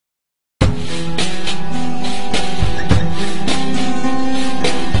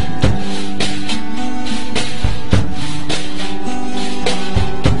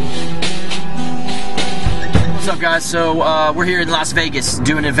guys, so we're here in Las Vegas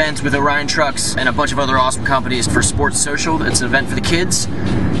doing an event with Orion Trucks and a bunch of other awesome companies for Sports Social. It's an event for the kids.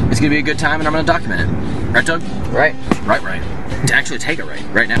 It's gonna be a good time and I'm gonna document it. Right, Doug? Right. Right. To actually take it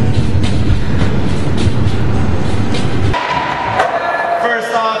right now.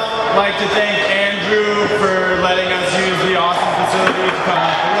 First off, I'd like to thank Andrew for letting us use the awesome facility to come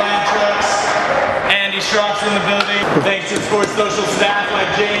out to Orion Trucks. Andy Schrock's in the building. Thanks to Sports Social staff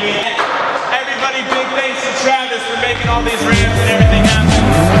like Jamie. Everybody, big thanks to Travis for making all these ramps and everything happen.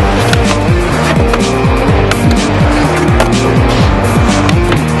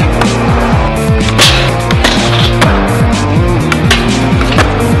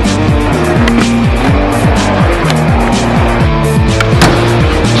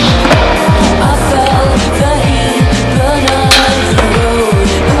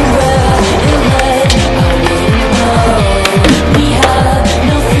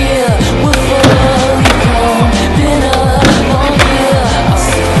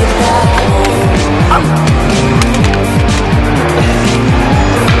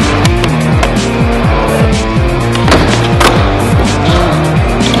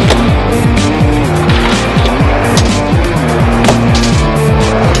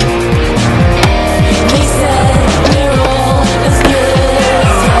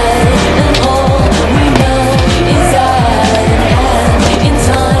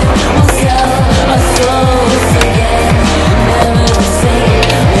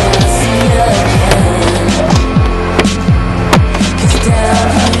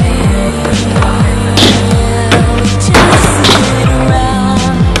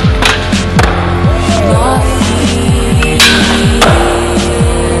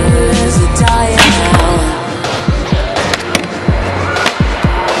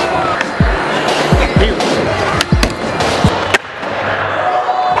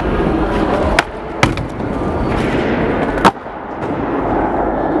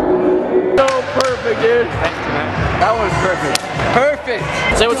 Dude. That was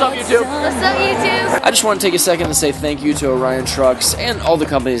perfect. Say what's up, YouTube. What's up, YouTube? I just want to take a second to say thank you to Orion Trucks and all the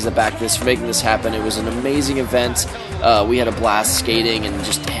companies that backed this for making this happen. It was an amazing event. We had a blast skating and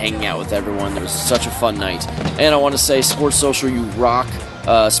just hanging out with everyone. It was such a fun night. And I want to say, Sports Social, you rock.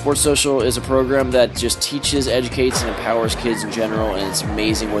 Sports Social is a program that just teaches, educates, and empowers kids in general, and it's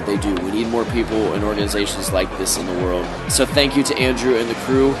amazing what they do. We need more people and organizations like this in the world. So thank you to Andrew and the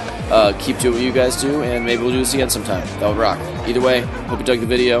crew. Keep doing what you guys do, and maybe we'll do this again sometime. That would rock. Either way, hope you dug the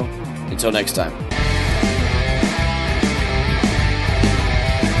video. Until next time.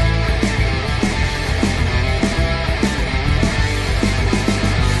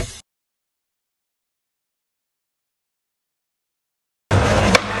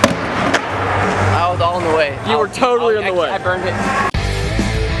 I was all in the way. You were totally in the way. I burned it.